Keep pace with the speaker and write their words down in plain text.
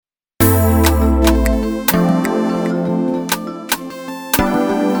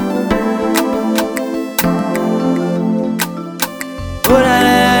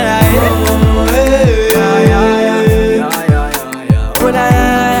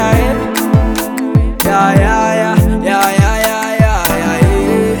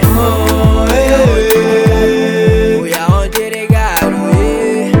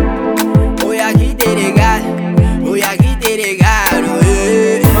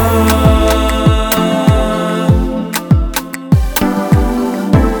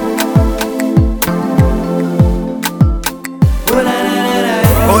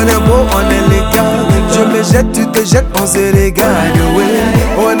On est beau, on est légal. Je me jette, tu te jettes, on se regarde, ouais.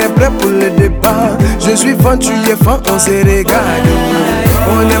 On est prêt pour le départ. Je suis fan, tu es fan, on se regarde, ouais.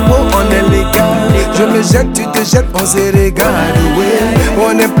 On est beau, on est légal. Je me jette, tu te jettes, on se regarde, ouais.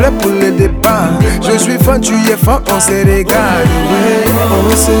 On est prêt pour le départ. Je suis fan, tu es fan, on se regarde, ouais.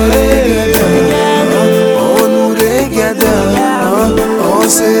 On se regarde, on nous regarde, on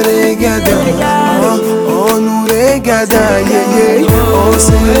se regarde, on nous regarde, yeah, yeah. On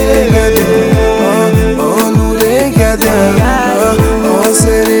se regarde, on nous regarde, on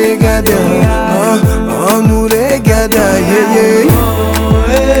se regarde, on nous regarde, yeah, yeah.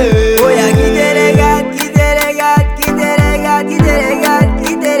 Oh y'a qui te regarde, qui te regarde, qui te regarde, qui te regarde,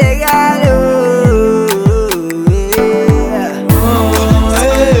 qui te regarde.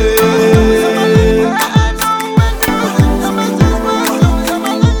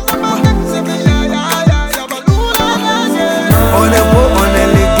 On est beau, on est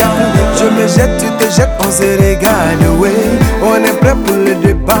légal. Je me jette, tu te jettes, on se regarde, ouais. On est prêt pour le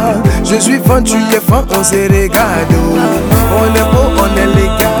départ. Je suis fan, tu es fan, on se regarde, ouais. On est beau, on est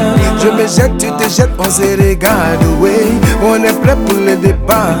légal. Je me jette, tu te jettes, on se regarde, ouais. On est prêt pour le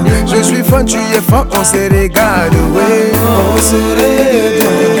départ. Je suis fan, tu es fan, on se regarde, ouais. On se regarde,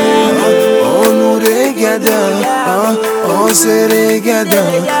 on nous regarde, on se regarde,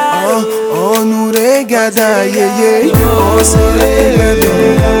 on nous regarde, yeah, yeah. On se regarde,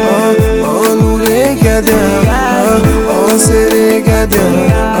 on nous regarde, on se regarde,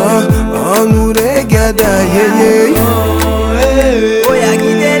 on nous regarde, yeah, yeah. Oh y'a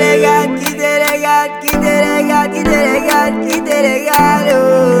qui te regarde, qui te regarde, qui te regarde, qui te regarde, qui te regarde.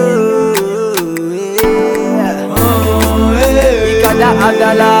 Ikada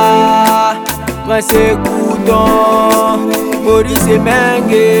Abdallah, Prince Couton, Maurice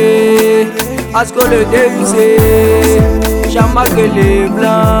Mengue, Asco le dévissé, Chamac les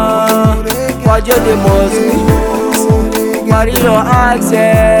blancs, Quadio de Moscou, Marie-Laure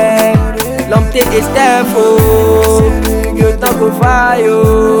Axel, L'Homme et Stefo, Yotako Fayo,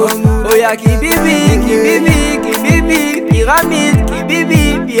 Oya qui bibi, pyramide, qui bibi,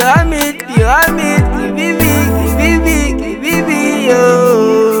 pyramide, qui bibi, yo.